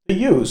The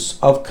use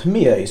of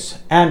Kemios,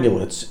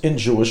 amulets, in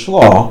Jewish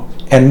law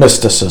and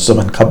mysticism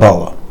and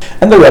Kabbalah,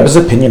 and the Rebbe's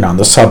opinion on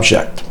the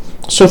subject.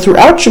 So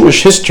throughout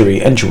Jewish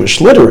history and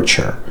Jewish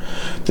literature,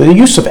 the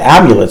use of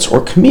amulets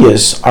or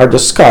Kemios are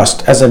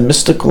discussed as a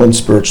mystical and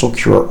spiritual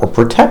cure or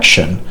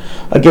protection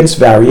against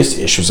various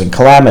issues and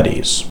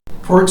calamities.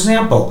 For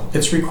example,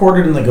 it's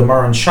recorded in the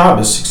Gemara in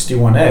Shabbos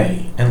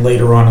 61a, and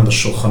later on in the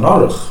Shulchan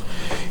Aruch,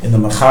 in the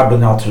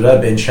Mechaber Alter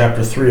Rebbe in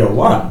chapter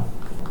 301,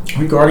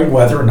 regarding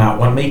whether or not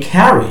one may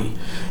carry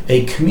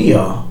a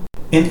kemiah,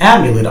 an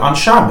amulet, on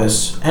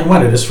Shabbos, and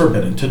when it is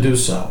forbidden to do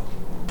so.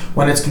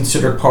 When it's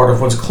considered part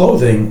of one's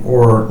clothing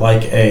or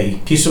like a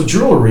piece of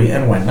jewelry,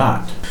 and when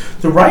not.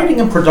 The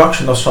writing and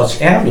production of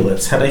such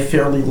amulets had a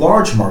fairly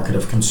large market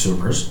of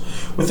consumers,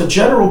 with the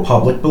general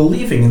public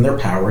believing in their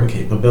power and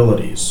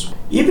capabilities.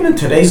 Even in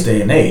today's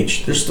day and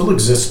age, there still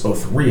exists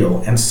both real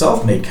and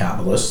self-made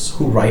Kabbalists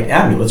who write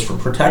amulets for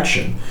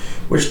protection,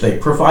 which they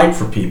provide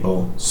for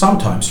people,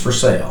 sometimes for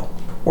sale,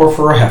 or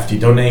for a hefty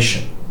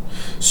donation.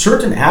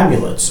 Certain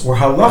amulets were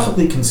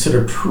halachically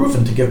considered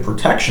proven to give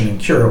protection and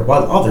cure,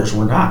 while others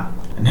were not.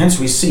 And hence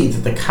we see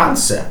that the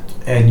concept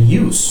and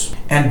use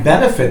and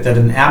benefit that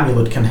an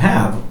amulet can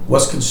have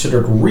was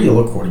considered real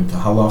according to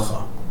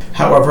halacha.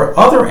 However,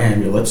 other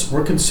amulets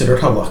were considered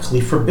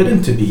halachically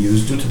forbidden to be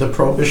used due to the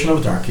prohibition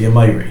of Darkei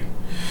Meiri.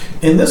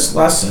 In this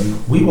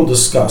lesson, we will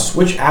discuss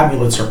which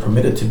amulets are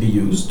permitted to be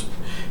used,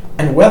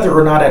 and whether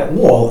or not at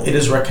all it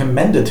is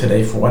recommended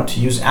today for one to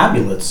use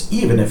amulets,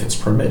 even if it's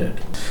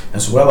permitted,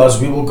 as well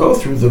as we will go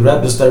through the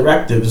Rebbe's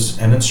directives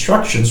and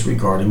instructions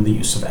regarding the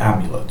use of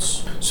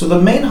amulets. So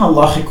the main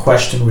halachic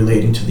question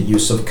relating to the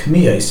use of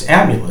Kemios,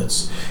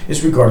 amulets,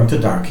 is regarding to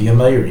Darkei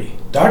Meiri.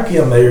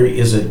 Darkei Meiri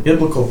is a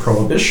biblical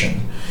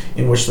prohibition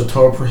in which the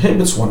Torah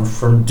prohibits one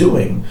from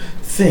doing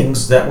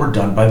things that were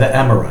done by the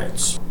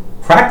Amorites.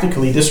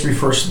 Practically, this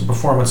refers to the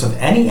performance of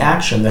any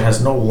action that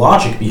has no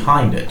logic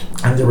behind it,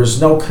 and there is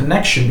no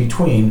connection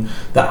between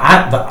the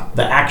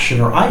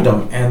action or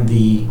item and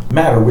the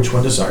matter which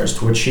one desires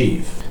to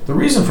achieve. The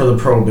reason for the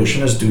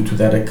prohibition is due to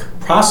that it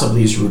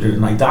possibly is rooted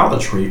in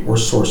idolatry or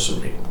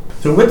sorcery.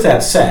 So with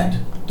that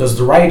said, does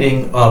the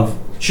writing of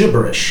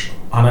gibberish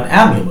on an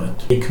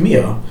amulet, a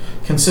kemiah,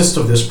 consist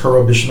of this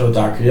prohibition of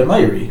Darkei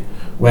Meiri,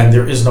 when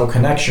there is no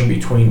connection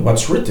between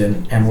what's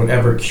written and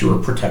whatever cure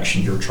or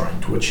protection you're trying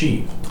to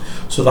achieve?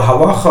 So the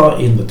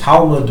halacha in the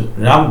Talmud,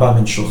 Rambam,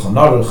 and Shulchan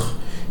Aruch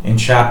in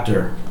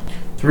chapter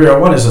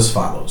 301 is as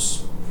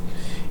follows.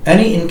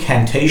 Any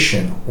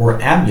incantation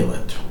or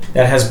amulet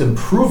that has been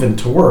proven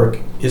to work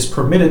is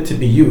permitted to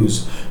be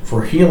used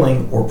for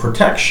healing or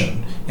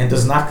protection and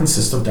does not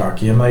consist of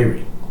Darkei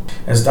Meiri,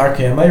 as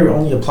Darkei Meiri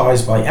only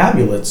applies by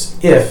amulets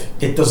if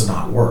it does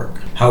not work.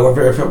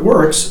 However, if it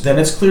works, then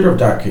it's clear of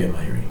Darkei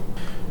Meiri.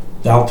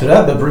 The Alter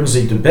Rebbe brings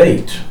a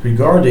debate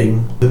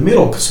regarding the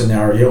middle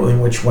scenario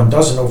in which one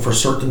doesn't know for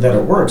certain that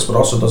it works, but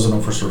also doesn't know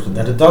for certain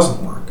that it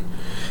doesn't work.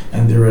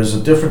 And there is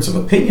a difference of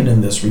opinion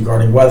in this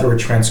regarding whether it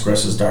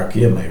transgresses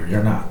Darkei Meiri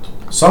or not.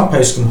 Some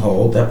poskim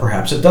hold that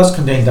perhaps it does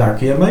contain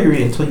Darkei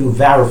Meiri until you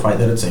verify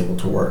that it's able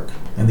to work.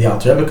 And the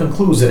Alter Rebbe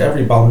concludes that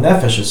every Baal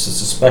Nefesh is to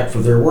suspect for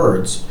their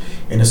words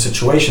in a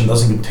situation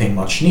doesn't contain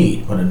much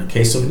need, but in a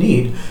case of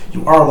need,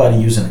 you are allowed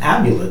to use an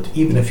amulet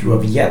even if you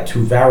have yet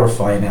to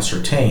verify and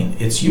ascertain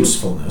its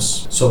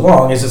usefulness, so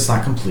long as it's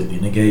not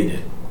completely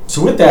negated.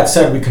 So with that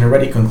said, we can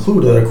already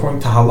conclude that according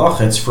to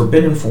halacha, it's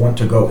forbidden for one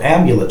to go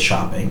amulet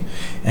shopping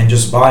and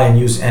just buy and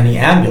use any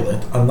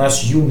amulet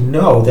unless you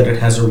know that it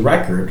has a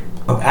record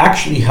of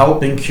actually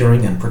helping,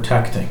 curing, and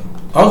protecting.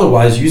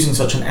 Otherwise, using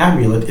such an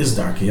amulet is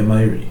Darkei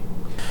Meiri.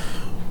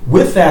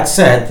 With that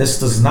said, this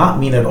does not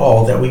mean at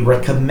all that we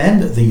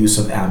recommend the use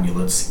of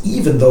amulets,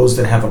 even those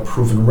that have a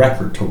proven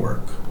record to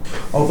work.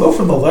 Although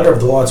from the letter of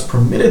the law it's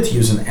permitted to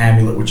use an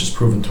amulet which is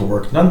proven to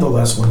work,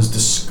 nonetheless one is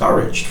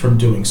discouraged from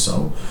doing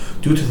so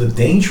due to the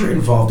danger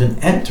involved in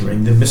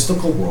entering the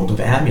mystical world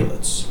of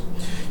amulets.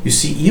 You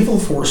see, evil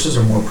forces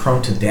are more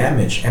prone to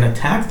damage and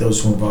attack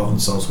those who involve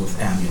themselves with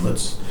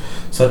amulets,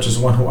 such as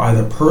one who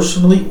either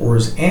personally or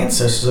his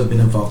ancestors have been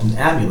involved in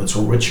amulets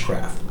or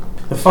witchcraft.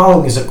 The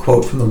following is a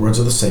quote from the words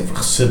of the Sefer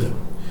Chassidim.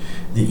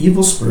 The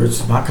evil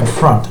spirits do not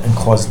confront and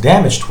cause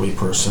damage to a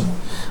person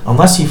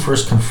unless he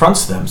first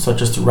confronts them,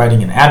 such as through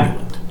writing an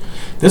amulet.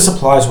 This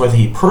applies whether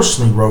he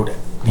personally wrote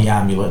the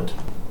amulet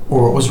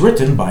or it was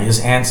written by his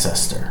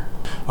ancestor.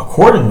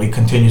 Accordingly,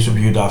 continues Rabbi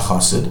Yehuda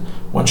Chassid,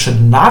 one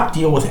should not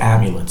deal with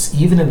amulets,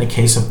 even in the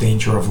case of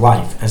danger of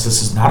life, as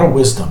this is not a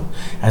wisdom,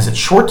 as it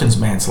shortens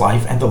man's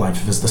life and the life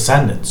of his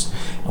descendants.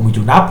 And we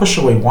do not push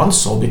away one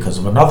soul because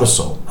of another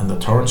soul, and the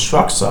Torah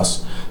instructs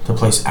us to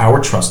place our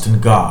trust in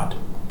God.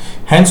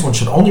 Hence, one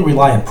should only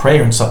rely on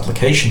prayer and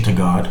supplication to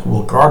God, who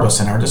will guard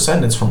us and our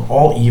descendants from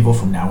all evil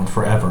from now and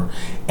forever.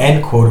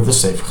 End quote of the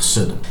Sefer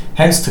Chassidim.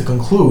 Hence, to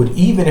conclude,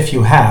 even if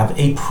you have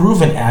a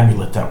proven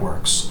amulet that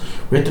works,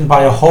 written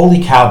by a holy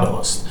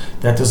Kabbalist,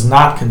 that does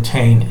not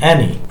contain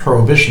any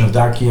prohibition of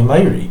Darkei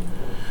Meiri,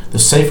 the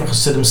Sefer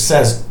Chassidim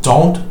says,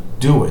 don't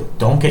do it.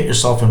 Don't get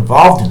yourself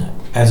involved in it,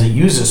 as it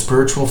uses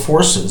spiritual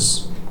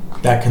forces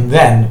that can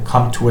then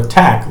come to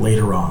attack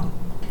later on.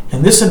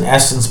 And this in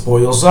essence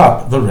boils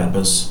up the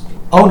Rebbe's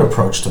own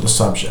approach to the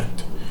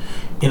subject.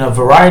 In a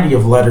variety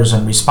of letters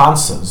and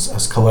responses,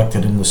 as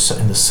collected in the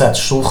set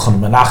Shulchan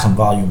Menachem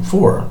Volume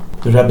 4,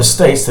 the Rebbe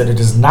states that it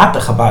is not the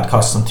Chabad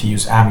custom to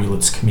use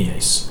amulets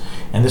Kemios,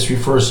 and this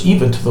refers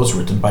even to those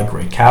written by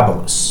great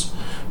Kabbalists.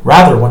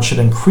 Rather, one should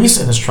increase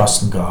in his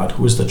trust in God,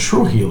 who is the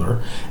true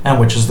healer, and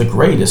which is the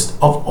greatest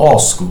of all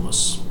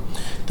schools.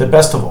 The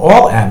best of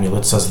all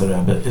amulets, says the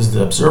Rebbe, is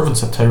the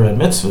observance of Torah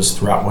and mitzvahs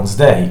throughout one's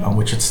day, on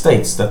which it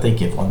states that they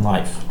give one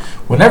life.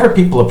 Whenever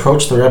people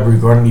approach the Rebbe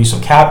regarding the use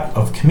of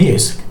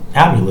Kemios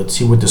amulets,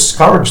 he would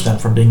discourage them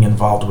from being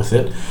involved with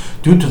it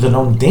due to the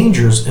known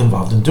dangers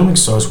involved in doing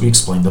so, as we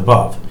explained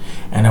above.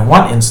 And in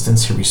one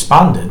instance he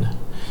responded,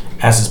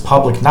 "As is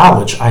public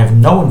knowledge, I have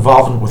no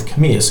involvement with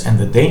Kemios, and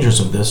the dangers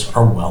of this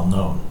are well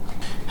known."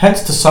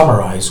 Hence, to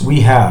summarize,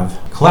 we have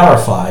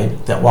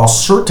clarified that while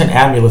certain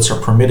amulets are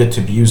permitted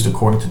to be used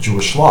according to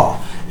Jewish law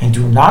and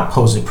do not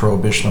pose a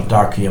prohibition of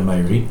Darkei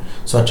Ameri,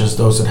 such as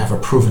those that have a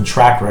proven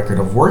track record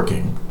of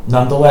working,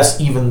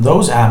 nonetheless, even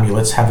those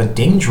amulets have a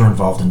danger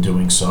involved in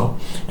doing so,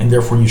 and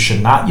therefore you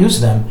should not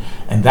use them,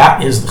 and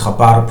that is the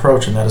Chabad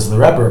approach, and that is the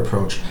Rebbe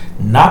approach,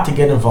 not to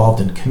get involved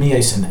in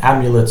Kemios and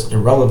amulets,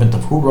 irrelevant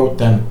of who wrote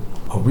them,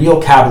 a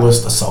real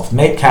Kabbalist, a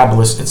self-made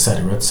Kabbalist,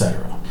 etc.,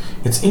 etc.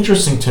 It's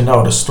interesting to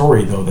note a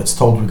story, though, that's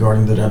told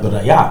regarding the Rebbe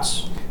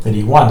Rayatz, that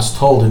he once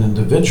told an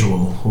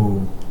individual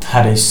who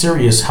had a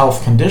serious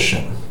health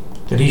condition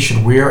that he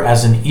should wear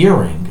as an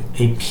earring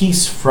a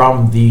piece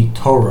from the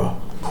Torah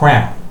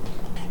crown,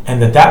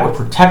 and that would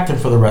protect him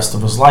for the rest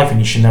of his life, and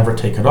he should never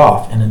take it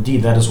off. And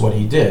indeed, that is what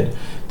he did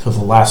till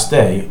the last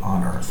day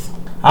on earth.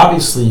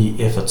 Obviously,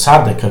 if a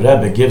tzaddik, a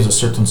Rebbe, gives a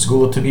certain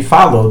segula to be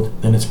followed,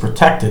 then it's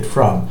protected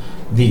from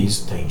these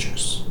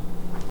dangers.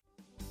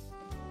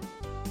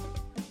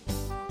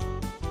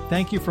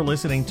 Thank you for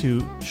listening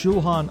to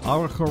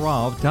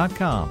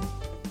ShulchanAruchHarav.com.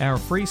 Our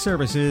free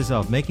services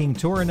of making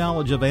Torah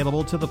knowledge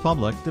available to the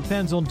public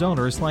depends on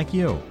donors like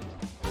you.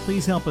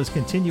 Please help us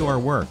continue our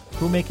work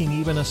through making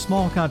even a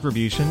small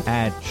contribution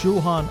at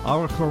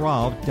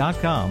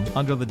ShulchanAruchHarav.com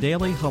under the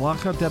Daily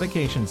Halacha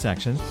Dedication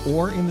section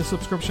or in the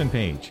subscription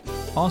page.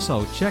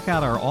 Also, check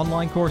out our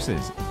online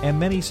courses and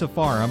many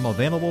sefarim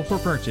available for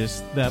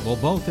purchase that will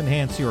both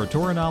enhance your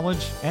Torah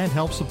knowledge and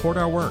help support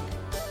our work.